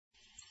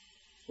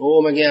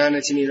Om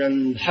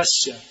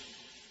Jnanatimirandhasya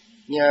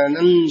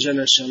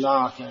Jnananjana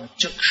Shalaka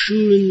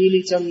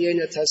Chakshurunmilitam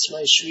Yena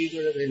Tasmai Shri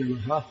Gurave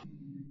Namaha.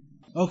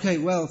 Okay,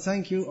 well,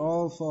 thank you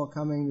all for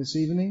coming this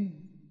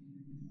evening.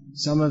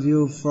 Some of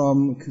you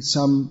from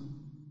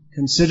some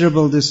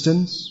considerable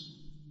distance.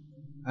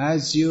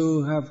 As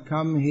you have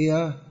come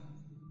here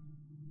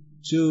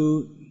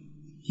to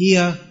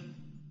hear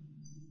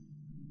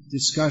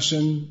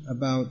discussion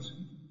about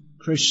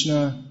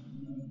Krishna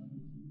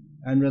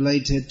and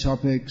related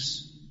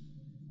topics,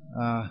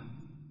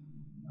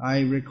 I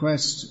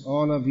request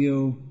all of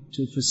you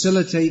to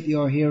facilitate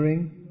your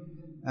hearing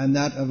and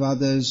that of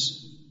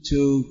others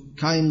to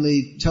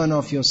kindly turn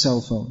off your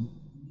cell phone.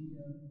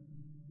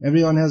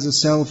 Everyone has a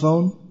cell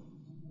phone.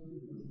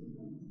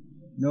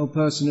 No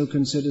person who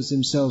considers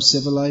himself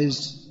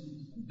civilized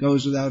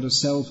goes without a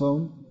cell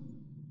phone.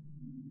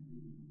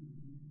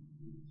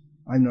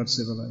 I'm not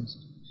civilized.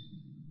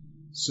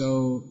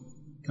 So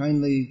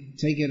kindly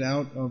take it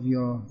out of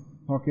your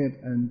pocket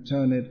and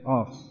turn it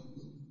off.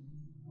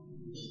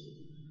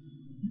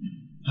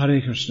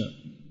 Hare Krishna.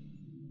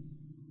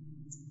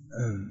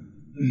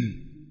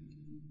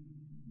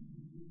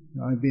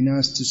 I've been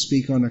asked to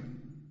speak on a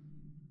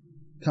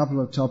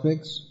couple of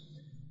topics.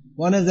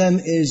 One of them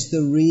is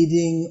the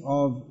reading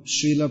of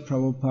Srila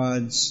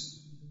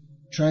Prabhupada's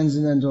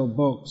transcendental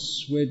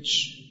books,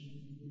 which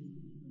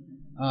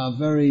are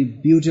very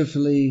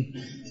beautifully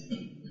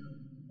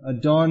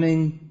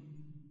adorning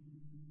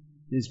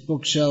this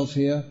bookshelf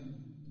here.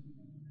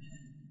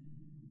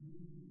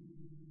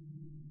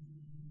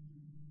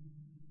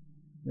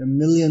 There are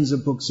millions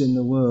of books in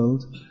the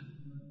world.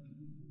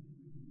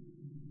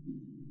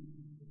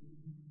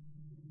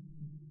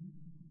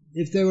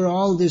 If they were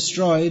all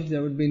destroyed,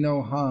 there would be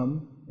no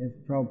harm if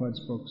Prabhupada's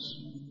books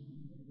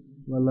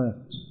were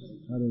left.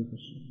 Hare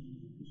Krishna.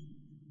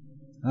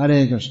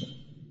 Hare Krishna.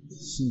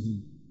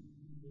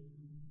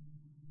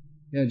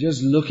 Yeah,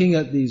 just looking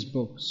at these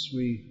books,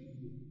 we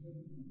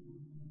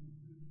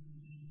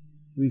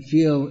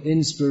feel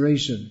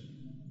inspiration.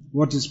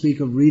 What to speak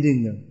of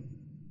reading them?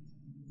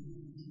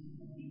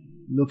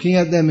 Looking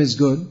at them is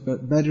good,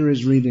 but better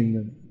is reading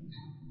them.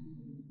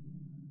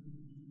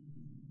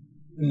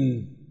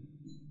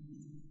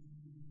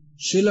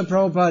 Srila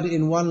Prabhupada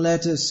in one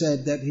letter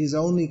said that his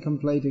only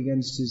complaint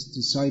against his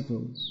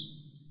disciples,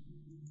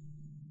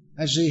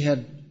 actually he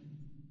had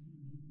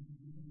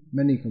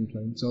many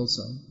complaints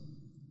also,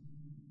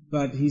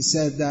 but he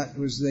said that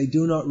was they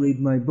do not read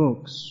my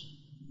books,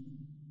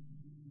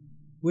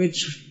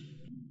 which,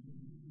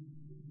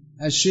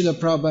 as Srila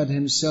Prabhupada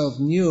himself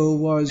knew,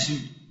 was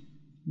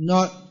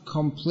not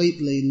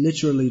completely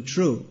literally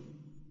true.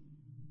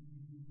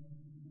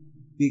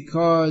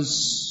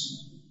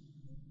 Because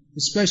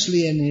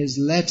especially in his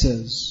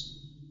letters,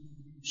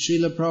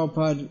 Srila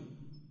Prabhupada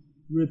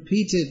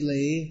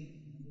repeatedly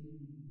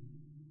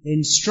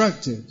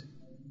instructed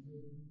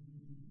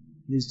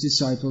his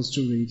disciples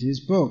to read his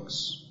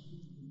books.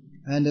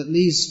 And at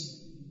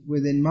least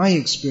within my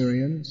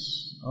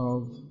experience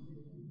of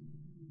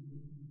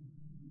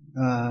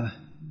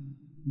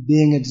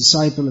being a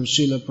disciple of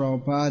Srila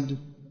Prabhupada,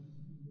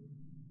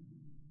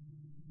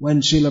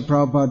 when Srila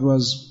Prabhupada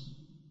was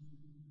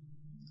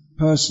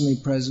personally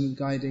present,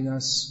 guiding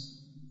us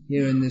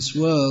here in this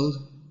world,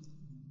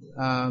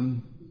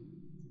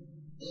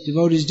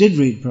 devotees did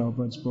read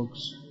Prabhupada's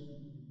books.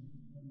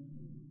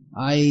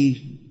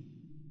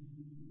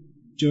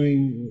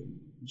 During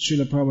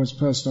Srila Prabhupada's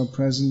personal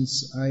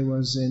presence, I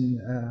was in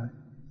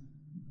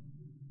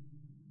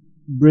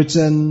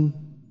Britain.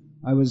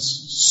 I was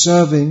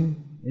serving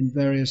in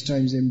various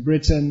times in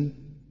Britain,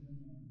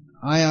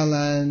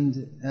 Ireland,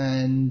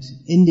 and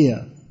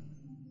India.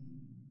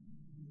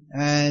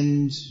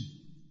 And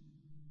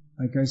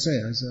like I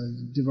say, as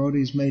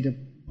devotees made a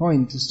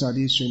point to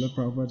study Srila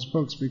Prabhupada's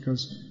books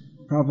because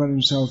Prabhupada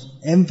himself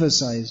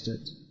emphasized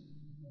it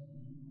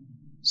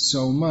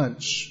so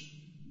much.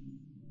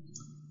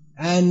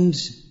 And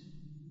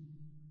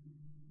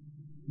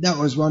that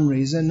was one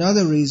reason.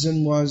 Another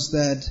reason was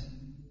that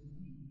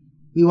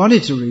we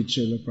wanted to read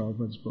Srila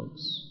Prabhupada's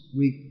books.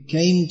 We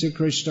came to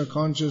Krishna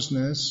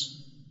consciousness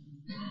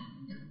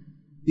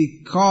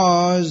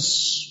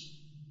because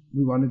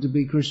we wanted to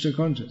be Krishna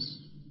conscious.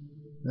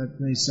 That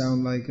may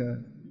sound like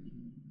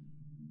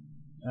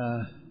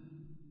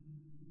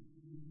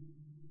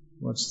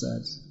what's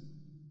that?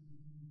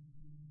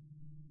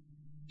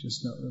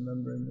 Just not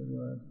remembering the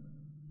word.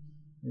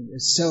 A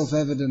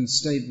self-evident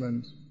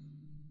statement.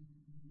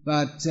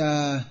 But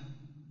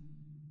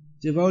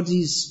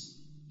devotees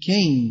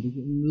came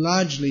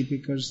largely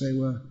because they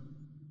were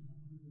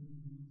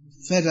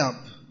fed up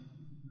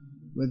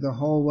with the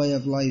whole way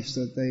of life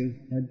that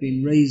they had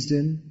been raised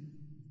in.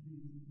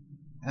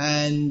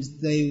 And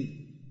they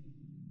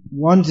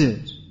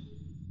wanted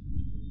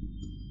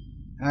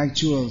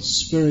actual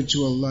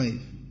spiritual life.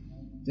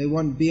 They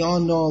want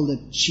beyond all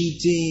the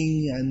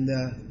cheating and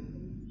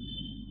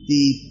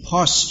the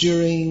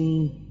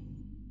posturing.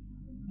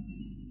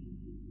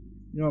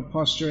 You know what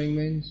posturing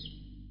means?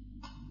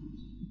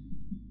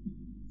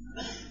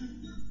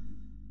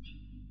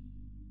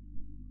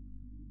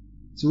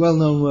 It's a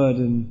well-known word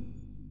in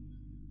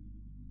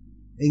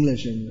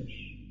English,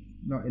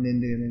 not in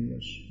Indian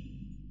English.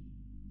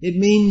 It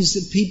means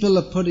that people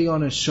are putting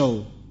on a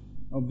show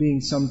of being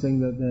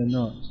something that they're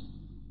not.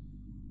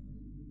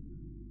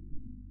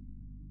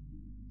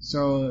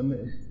 So,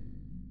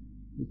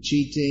 the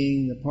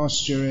cheating, the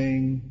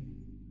posturing,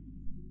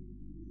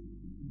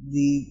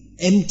 the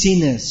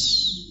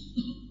emptiness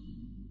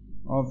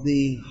of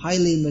the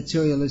highly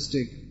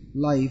materialistic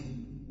life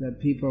that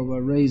people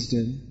were raised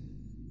in.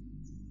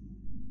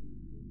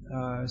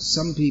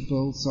 Some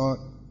people thought,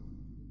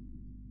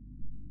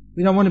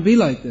 we don't want to be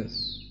like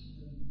this.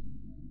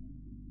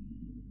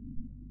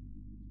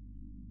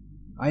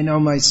 I know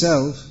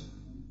myself,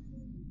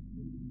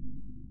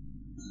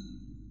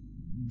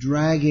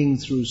 dragging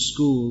through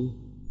school,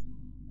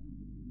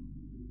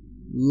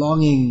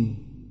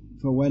 longing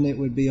for when it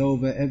would be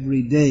over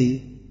every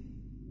day,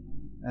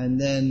 and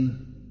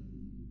then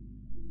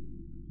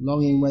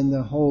longing when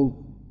the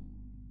whole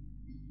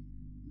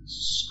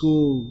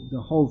school,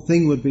 the whole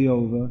thing would be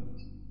over,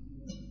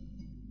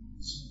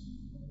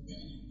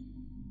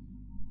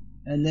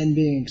 and then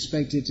being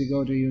expected to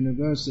go to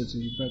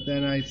university. But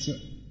then I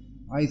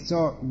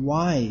thought,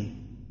 why?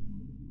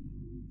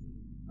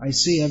 I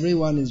see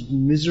everyone is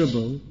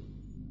miserable.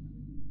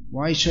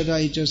 Why should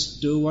I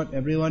just do what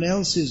everyone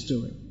else is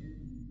doing?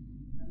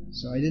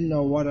 So I didn't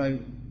know what I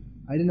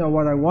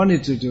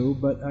wanted to do,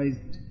 but I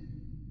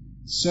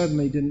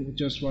certainly didn't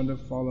just want to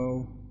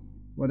follow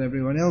what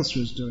everyone else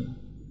was doing.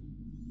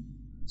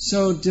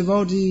 So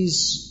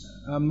devotees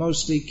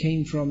mostly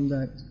came from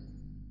that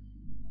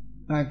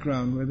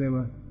background where they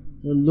were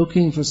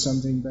looking for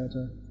something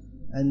better,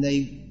 and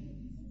they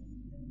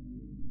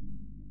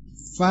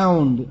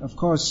found, of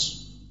course,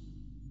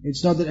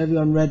 it's not that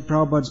everyone read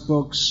Prabhupada's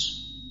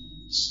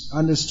books,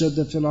 understood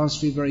the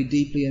philosophy very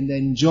deeply and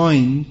then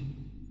joined,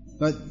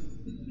 but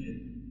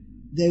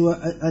they were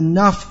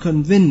enough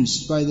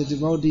convinced by the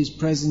devotees'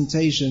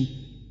 presentation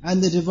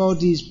and the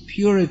devotees'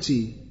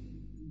 purity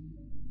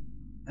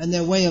and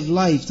their way of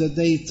life that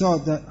they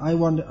thought that I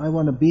want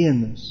to be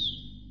in this.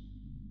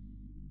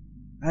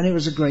 And it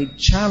was a great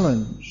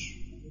challenge.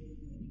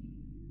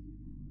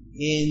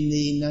 In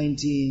the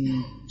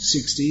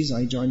 1960s,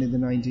 I joined in the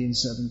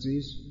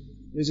 1970s,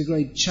 it was a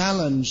great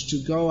challenge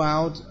to go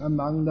out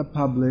among the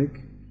public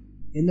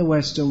in the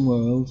Western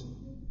world,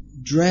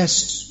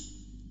 dressed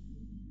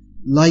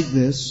like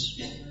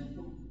this,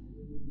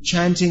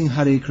 chanting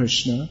Hare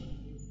Krishna,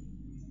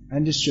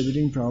 and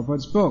distributing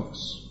Prabhupada's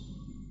books.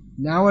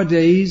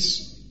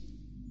 Nowadays,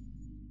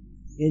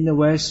 in the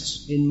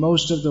West, in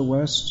most of the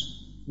West,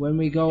 when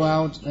we go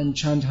out and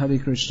chant Hare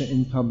Krishna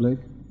in public,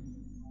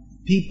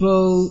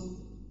 people,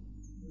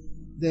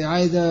 they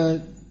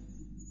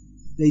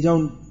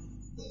don't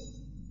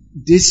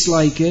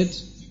dislike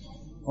it,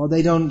 or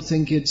they don't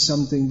think it's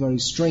something very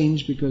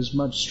strange, because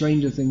much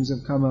stranger things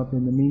have come up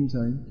in the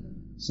meantime,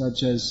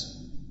 such as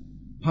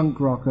punk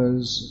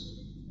rockers.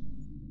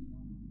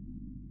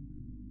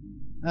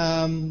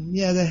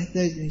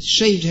 The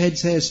shaved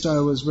heads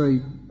hairstyle was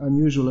very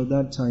unusual at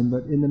that time,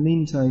 but in the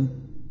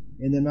meantime,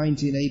 in the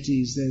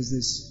 1980s, there's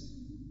this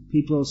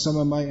people,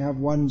 someone might have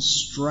one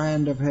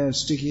strand of hair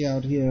sticking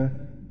out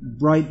here,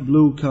 bright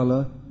blue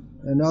color,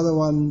 another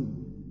one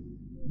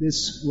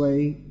this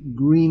way,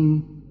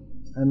 green,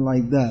 and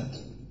like that.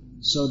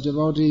 So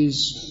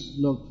devotees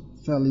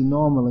look fairly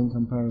normal in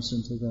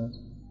comparison to that.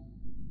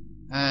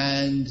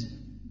 And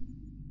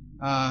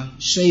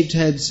shaved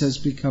heads has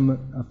become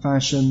a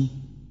fashion.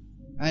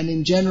 And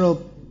in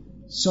general,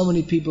 so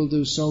many people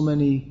do so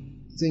many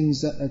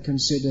things that are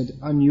considered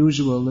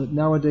unusual that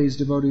nowadays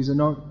devotees are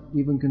not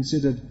even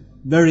considered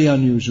very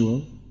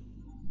unusual.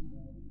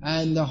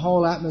 And the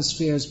whole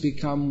atmosphere has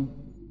become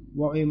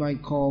what we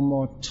might call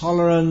more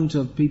tolerant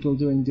of people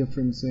doing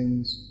different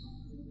things.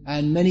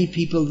 And many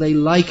people, they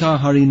like our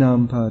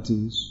Harinam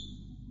parties.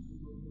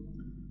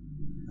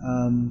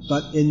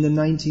 But in the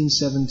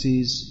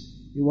 1970s,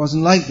 it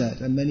wasn't like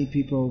that. And many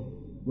people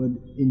would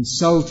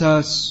insult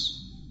us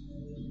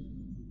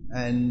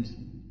and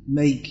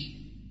make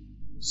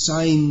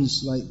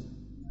signs like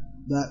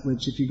that,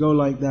 which if you go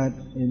like that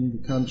in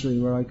the country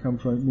where I come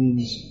from, it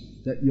means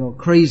that you're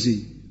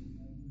crazy.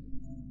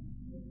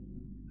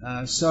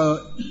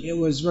 So it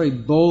was very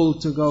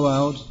bold to go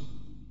out,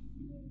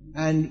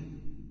 and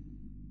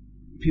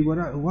people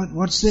would,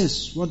 what's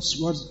this?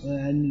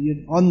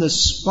 And on the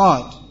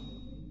spot,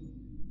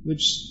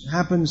 which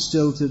happens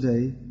still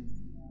today,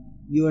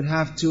 you would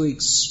have to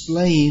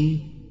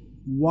explain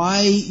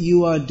why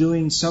you are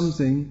doing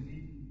something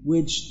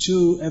which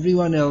to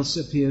everyone else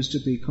appears to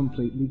be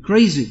completely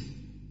crazy.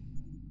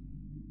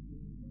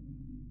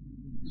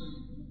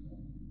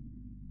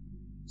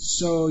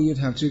 So you'd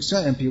have to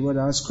explain, and people would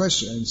ask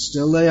questions, and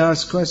still they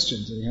ask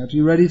questions, and you have to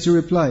be ready to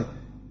reply.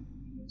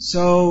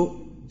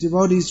 So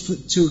devotees,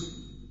 to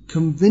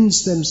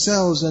convince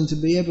themselves and to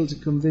be able to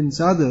convince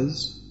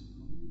others,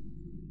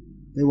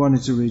 they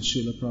wanted to read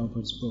Srila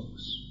Prabhupada's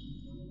books.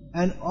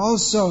 And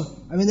also,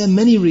 there are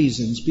many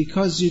reasons,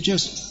 because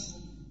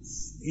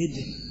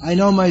I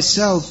know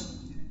myself,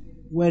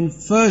 when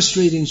first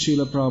reading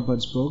Srila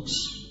Prabhupada's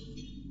books,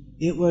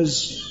 it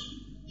was,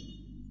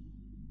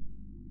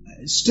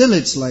 still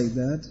it's like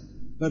that,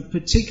 but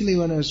particularly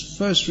when I was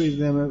first reading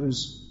them, it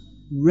was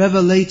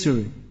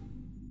revelatory.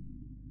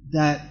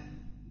 That,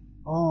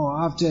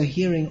 after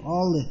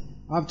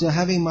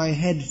having my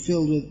head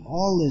filled with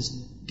all this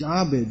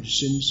garbage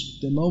since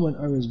the moment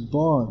I was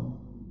born,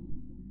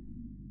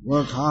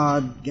 work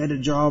hard, get a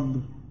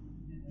job,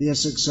 be a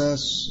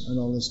success, and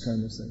all this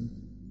kind of thing.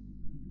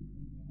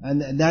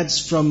 And that's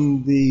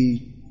from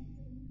the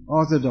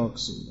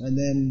orthodoxy. And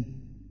then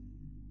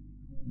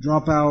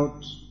drop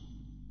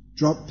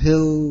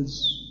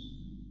pills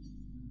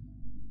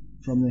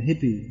from the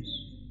hippies.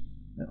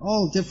 And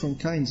all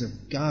different kinds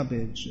of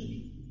garbage.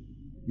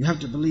 You have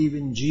to believe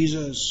in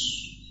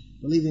Jesus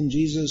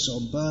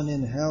or burn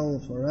in hell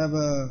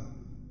forever.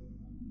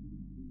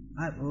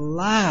 At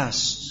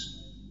last,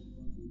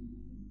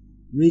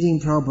 reading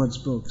Prabhupada's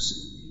books,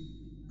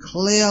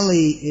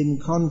 clearly in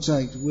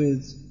contact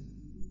with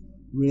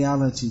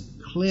reality,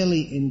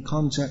 clearly in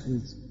contact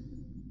with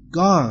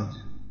God.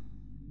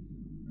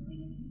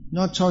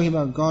 Not talking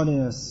about God in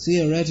a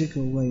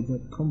theoretical way,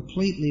 but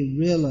completely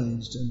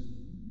realized. And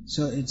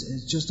so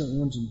it's just that we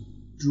want to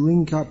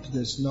drink up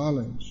this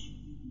knowledge.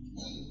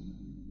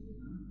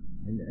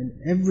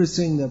 And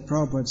everything that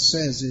Prabhupada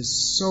says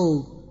is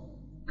so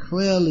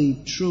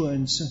clearly true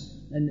and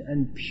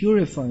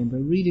purifying. By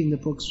reading the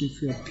books we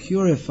feel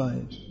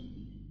purified,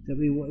 that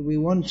we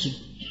want to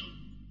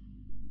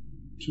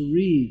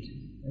read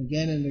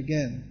again and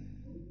again,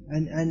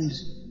 and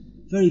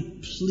very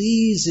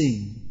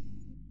pleasing.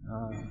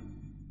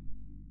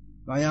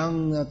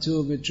 Vayang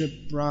atu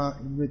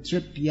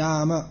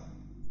vitripyama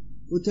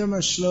uttama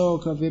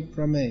shloka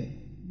viprame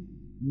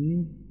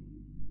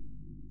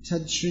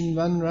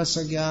Tadshrinvan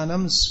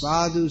rasagyanam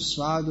svadu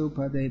svadu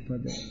pade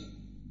pade.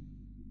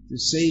 The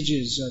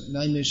sages at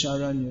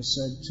Naimisharanya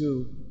said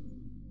to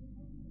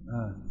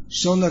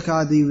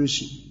Shonakadi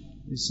Rishi,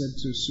 he said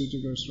to Sutta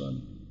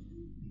Goswami,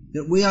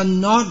 that we are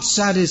not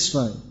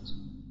satisfied.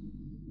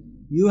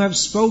 You have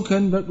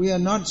spoken, but we are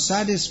not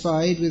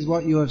satisfied with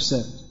what you have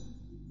said.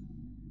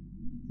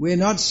 We are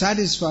not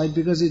satisfied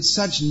because it's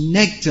such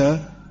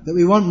nectar that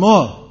we want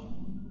more.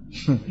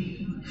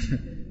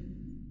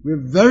 We're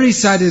very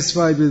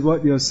satisfied with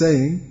what you're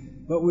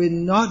saying, but we're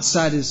not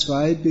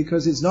satisfied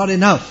because it's not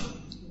enough.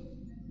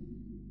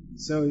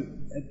 So,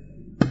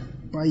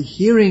 by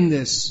hearing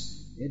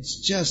this,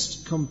 it's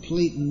just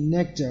complete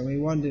nectar. We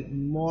want it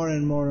more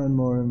and more and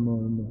more and more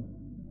and more.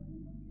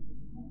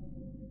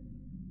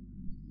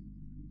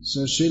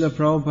 So Srila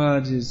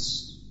Prabhupada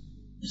is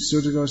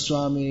Sutta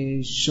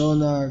Goswami,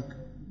 Shonak,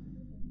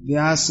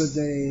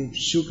 Vyasadeva,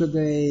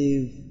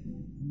 Shukadev,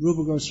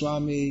 Rupa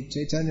Goswami,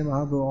 Chaitanya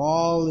Mahaprabhu,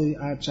 all the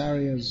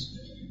acharyas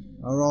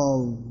are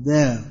all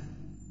there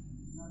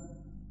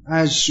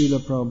as Srila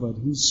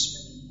Prabhupada.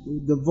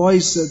 The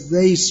voice that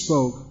they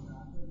spoke,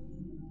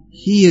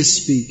 he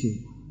is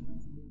speaking.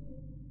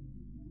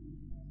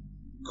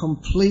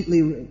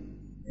 Completely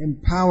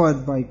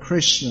empowered by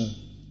Krishna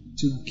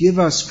to give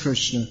us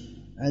Krishna.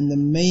 And the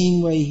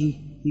main way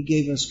he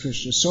gave us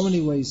Krishna, so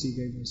many ways he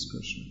gave us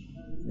Krishna.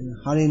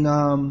 In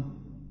Harinam,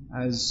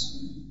 as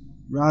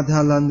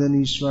Radha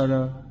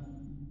Landanishvara,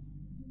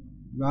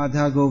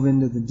 Radha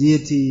Govinda, the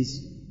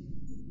deities,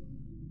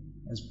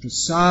 as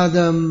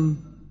Prasadam,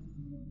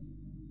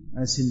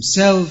 as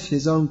himself,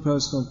 his own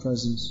personal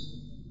presence,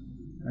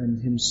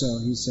 and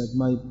himself. He said,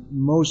 my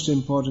most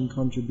important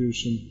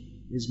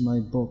contribution is my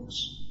books.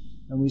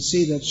 And we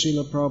see that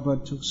Srila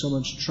Prabhupada took so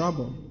much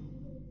trouble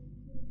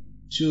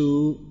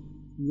to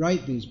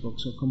write these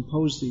books or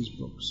compose these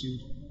books. He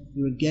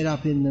would get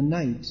up in the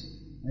night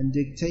and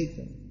dictate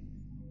them.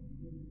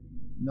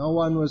 No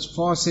one was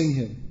forcing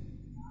him.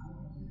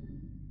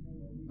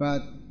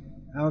 But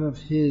out of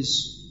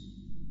his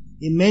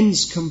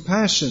immense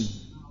compassion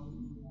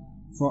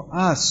for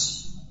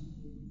us,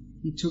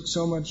 he took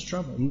so much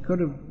trouble. He could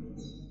have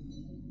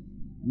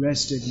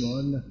rested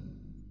more,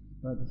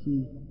 but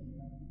he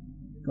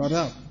got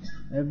up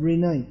every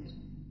night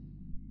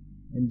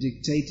and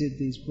dictated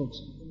these books.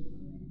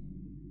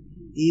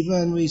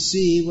 Even we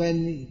see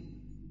when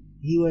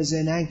he was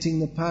enacting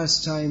the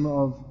pastime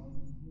of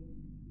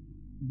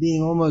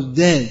being almost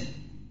dead,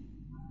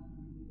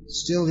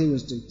 still he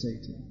was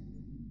dictating.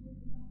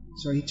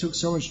 So he took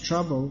so much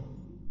trouble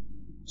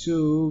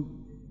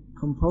to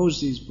compose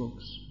these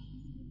books.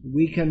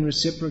 We can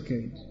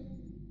reciprocate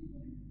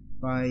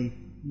by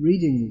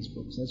reading these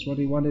books. That's what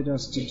he wanted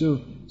us to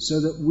do,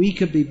 so that we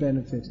could be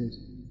benefited.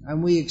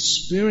 And we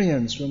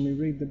experience when we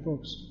read the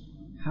books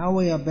how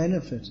we are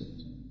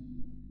benefited.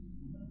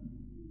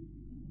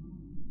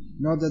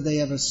 Not that they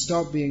ever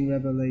stop being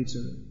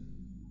revelatory,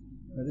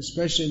 but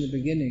especially in the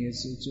beginning,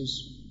 it's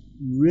just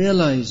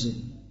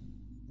realizing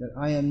that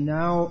I am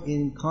now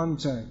in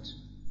contact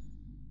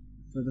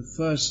for the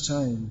first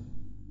time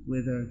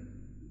with the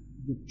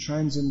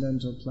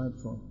transcendental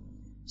platform.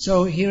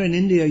 So here in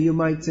India you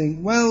might think,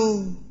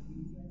 well,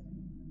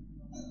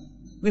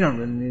 we don't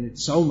really need it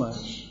so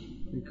much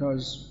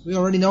because we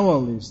already know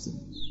all these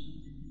things.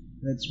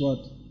 That's what,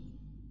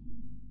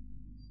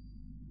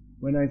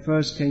 when I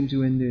first came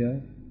to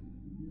India,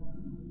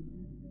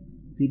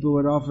 people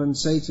would often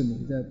say to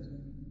me that,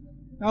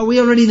 "Oh, we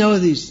already know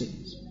these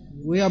things.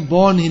 We are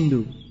born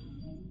Hindus."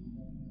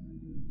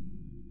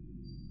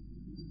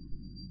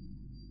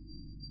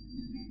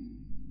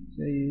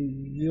 So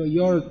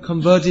you're a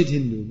converted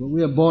Hindu, but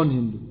we are born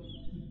Hindus.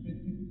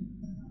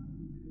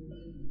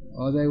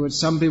 Or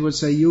some people would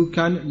say,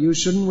 you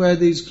shouldn't wear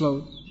these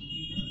clothes.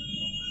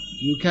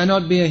 You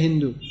cannot be a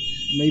Hindu.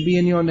 Maybe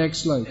in your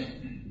next life.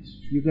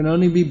 You can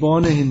only be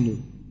born a Hindu.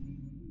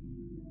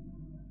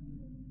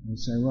 I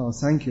say, well,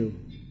 thank you.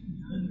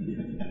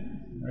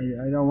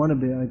 I don't want to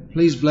be.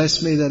 Please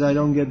bless me that I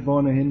don't get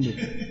born a Hindu.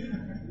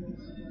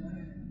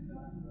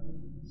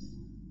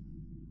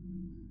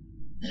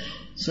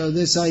 So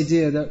this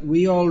idea that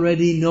we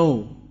already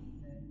know.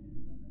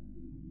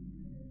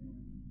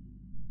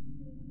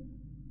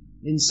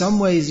 In some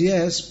ways,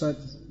 yes, but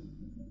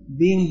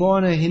being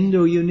born a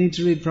Hindu, you need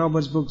to read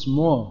Prabhupada's books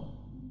more.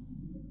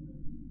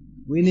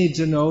 We need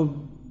to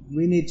know,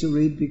 we need to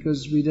read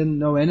because we didn't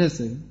know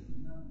anything.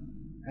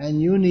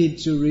 And you need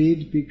to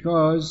read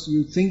because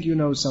you think you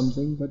know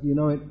something, but you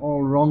know it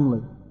all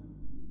wrongly.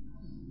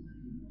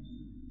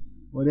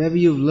 Whatever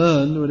you've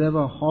learned,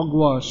 whatever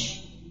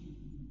hogwash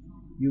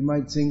you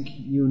might think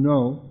you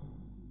know,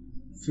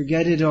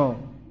 forget it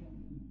all.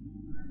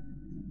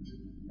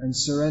 And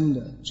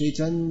surrender.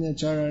 Chaitanya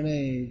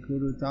charane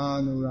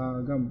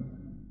kurutanuragam.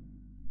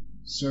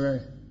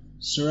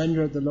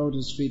 Surrender at the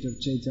lotus feet of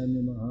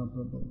Chaitanya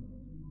Mahaprabhu.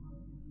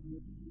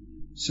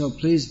 So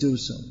please do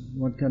so.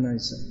 What can I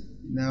say?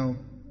 Now,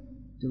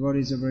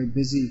 devotees are very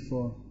busy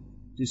for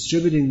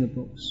distributing the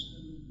books.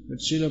 But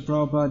Srila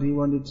Prabhupada, he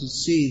wanted to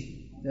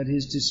see that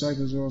his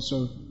disciples are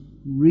also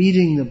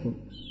reading the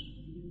books.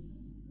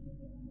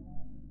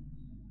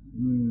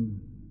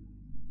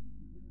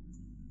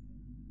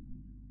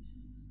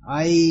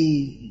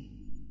 I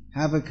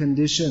have a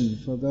condition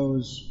for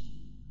those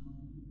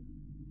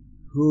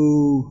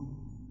who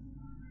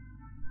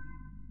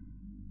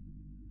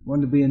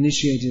want to be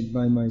initiated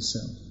by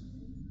myself.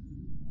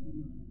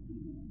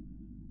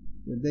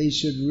 That they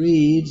should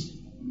read,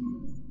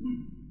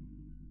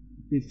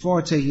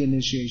 before taking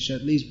initiation,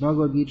 at least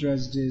Bhagavad Gita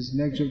as it is,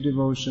 Nectar of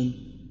Devotion,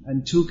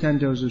 and 2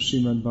 cantos of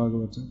Srimad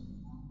Bhagavatam.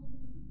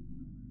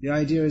 The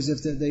idea is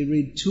if they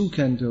read 2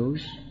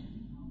 cantos,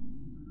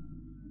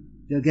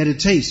 they'll get a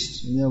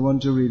taste and they'll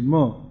want to read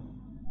more.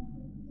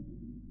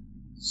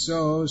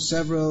 So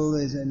several,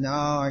 they say, no,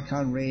 I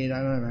can't read,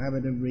 I don't have a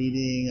habit of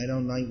reading, I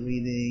don't like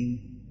reading,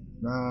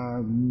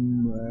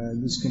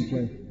 this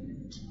complaint.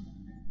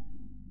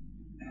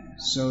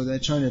 So they're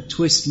trying to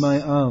twist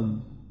my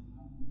arm.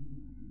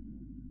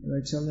 And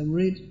I tell them,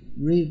 read.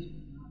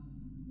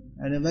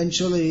 And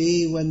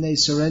eventually, when they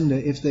surrender,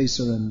 if they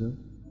surrender,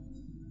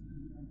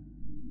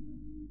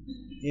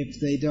 if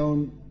they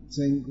don't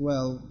think,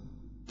 well,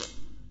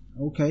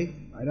 okay,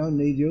 I don't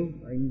need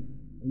you, I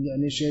can get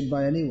initiated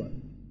by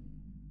anyone.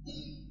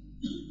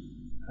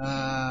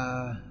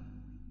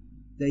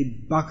 They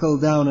buckle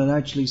down and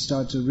actually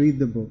start to read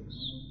the books.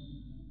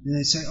 And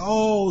they say,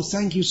 oh,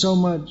 thank you so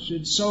much,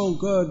 it's so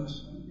good.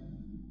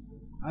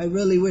 I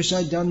really wish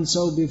I'd done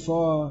so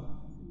before.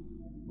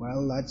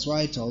 Well, that's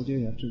why I told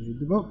you have to read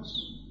the books.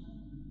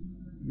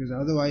 Because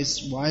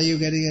otherwise, why are you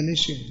getting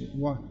initiated?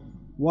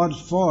 What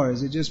for?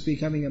 Is it just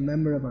becoming a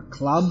member of a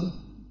club?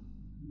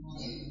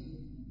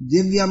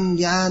 Divyam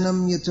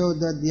jnanam yato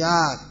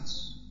dadyat.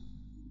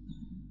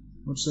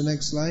 What's the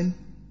next line?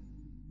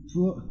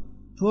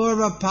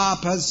 Purva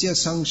papasya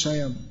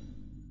sanshayam.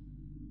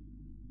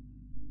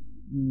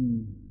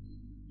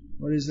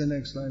 What is the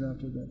next line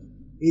after that?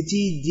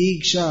 Iti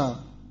diksha.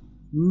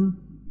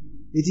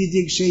 Iti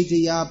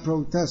diksheti ya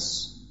protas.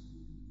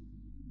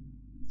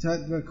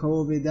 Tattva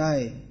ko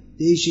vidai.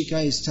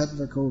 Deshika is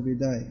tattva ko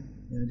vidai.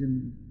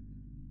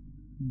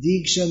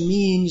 Diksha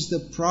means the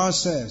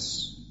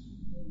process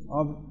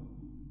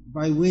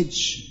by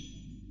which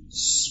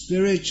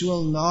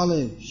spiritual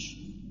knowledge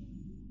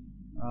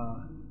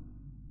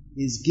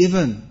is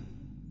given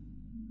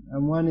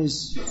and one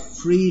is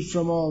freed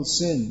from all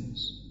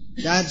sins.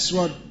 That's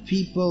what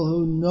people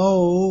who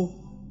know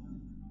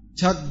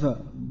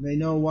tattva, they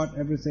know what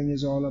everything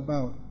is all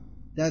about.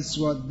 That's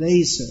what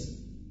they say.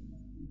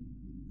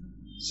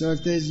 So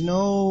if there's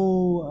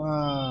no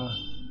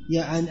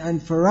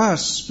and for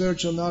us,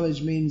 spiritual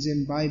knowledge means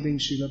imbibing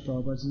Srila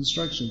Prabhupada's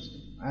instructions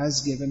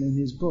as given in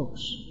his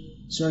books.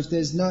 So if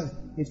that's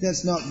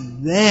not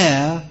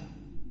there,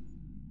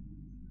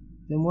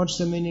 then what's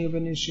the meaning of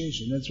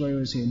initiation? That's why I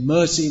was saying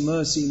mercy,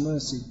 mercy,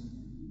 mercy.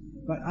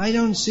 But I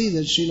don't see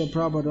that Srila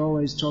Prabhupada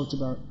always talked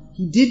about.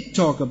 He did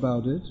talk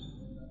about it.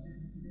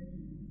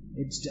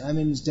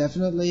 It's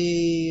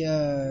definitely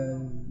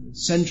a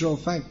central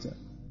factor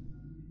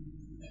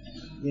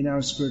in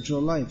our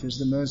spiritual life is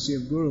the mercy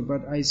of Guru.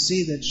 But I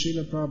see that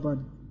Srila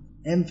Prabhupada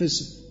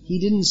he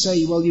didn't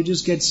say, well, you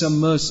just get some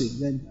mercy,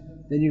 then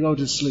you go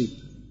to sleep.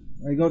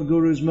 I got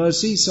Guru's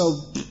mercy,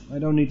 so I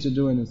don't need to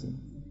do anything.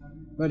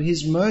 But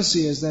his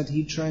mercy is that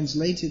he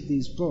translated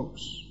these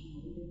books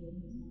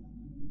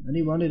And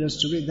He wanted us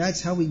to read.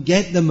 That's how we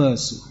get the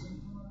mercy.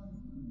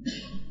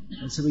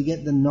 That's how we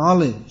get the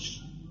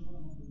knowledge.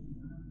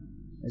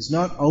 It's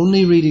not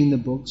only reading the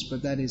books,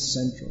 but that is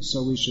central.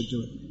 So we should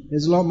do it.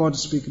 There's a lot more to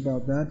speak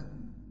about that.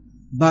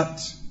 But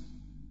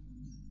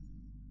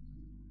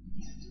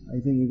I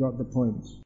think you got the point.